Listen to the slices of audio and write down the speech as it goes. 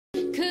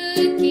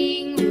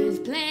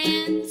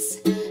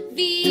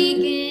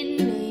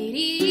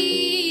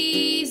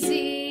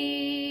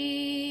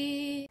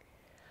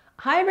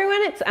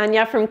it's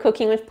Anya from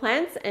Cooking with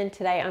Plants, and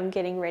today I'm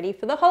getting ready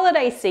for the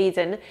holiday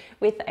season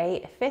with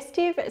a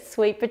festive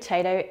sweet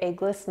potato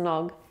eggless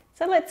nog.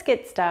 So let's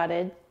get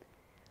started.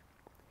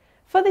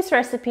 For this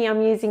recipe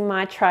I'm using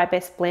my Try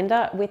Best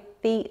blender with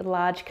the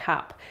large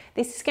cup.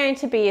 This is going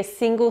to be a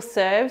single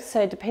serve,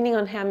 so depending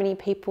on how many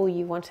people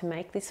you want to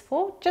make this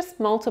for, just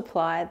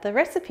multiply the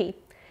recipe.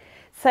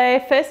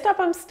 So first up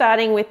I'm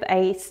starting with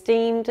a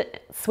steamed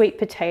sweet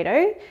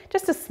potato,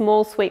 just a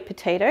small sweet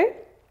potato.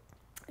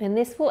 And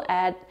this will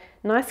add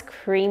nice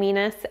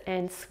creaminess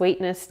and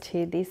sweetness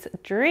to this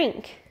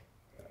drink.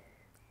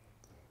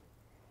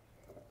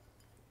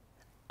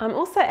 I'm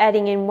also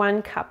adding in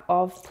 1 cup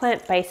of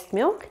plant-based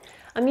milk.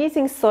 I'm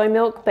using soy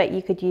milk, but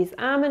you could use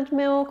almond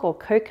milk or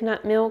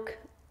coconut milk.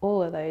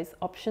 All of those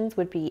options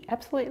would be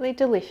absolutely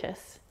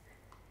delicious.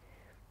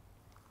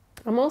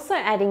 I'm also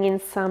adding in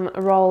some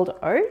rolled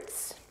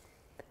oats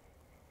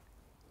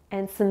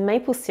and some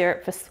maple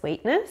syrup for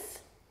sweetness,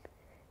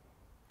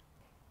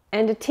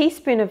 and a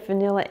teaspoon of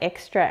vanilla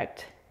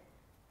extract.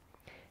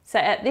 So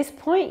at this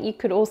point you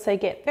could also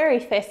get very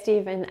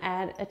festive and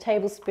add a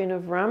tablespoon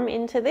of rum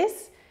into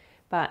this,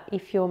 but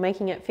if you're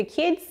making it for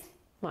kids,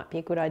 might be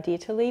a good idea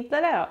to leave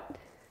that out.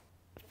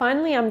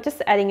 Finally, I'm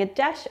just adding a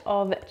dash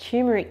of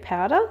turmeric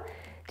powder,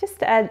 just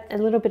to add a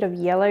little bit of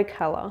yellow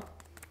colour.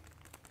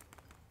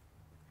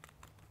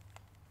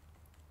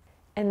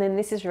 And then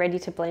this is ready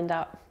to blend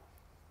up.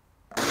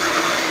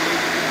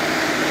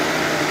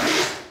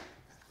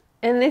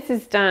 And this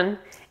is done.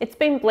 It's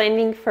been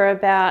blending for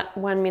about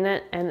 1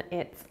 minute and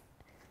it's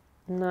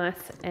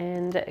nice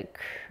and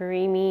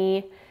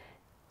creamy.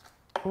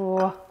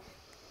 Oh,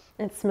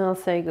 it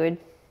smells so good.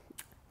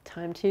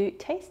 Time to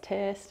taste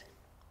test.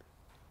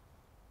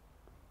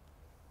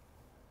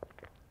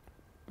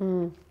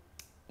 Yum,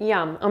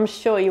 I'm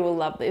sure you will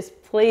love this.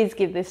 Please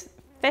give this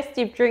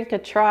festive drink a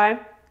try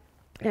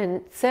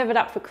and serve it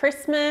up for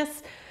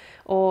Christmas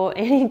or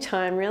any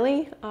time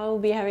really. I will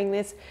be having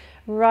this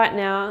right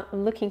now.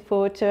 I'm looking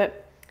forward to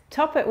it.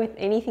 Top it with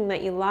anything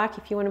that you like.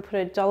 If you want to put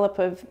a dollop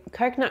of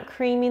coconut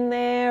cream in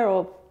there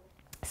or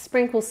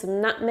sprinkle some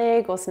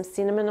nutmeg or some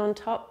cinnamon on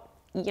top.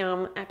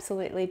 Yum,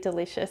 absolutely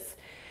delicious.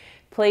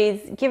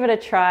 Please give it a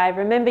try.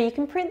 Remember, you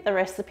can print the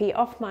recipe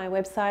off my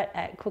website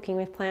at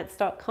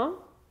cookingwithplants.com.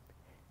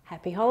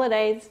 Happy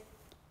holidays.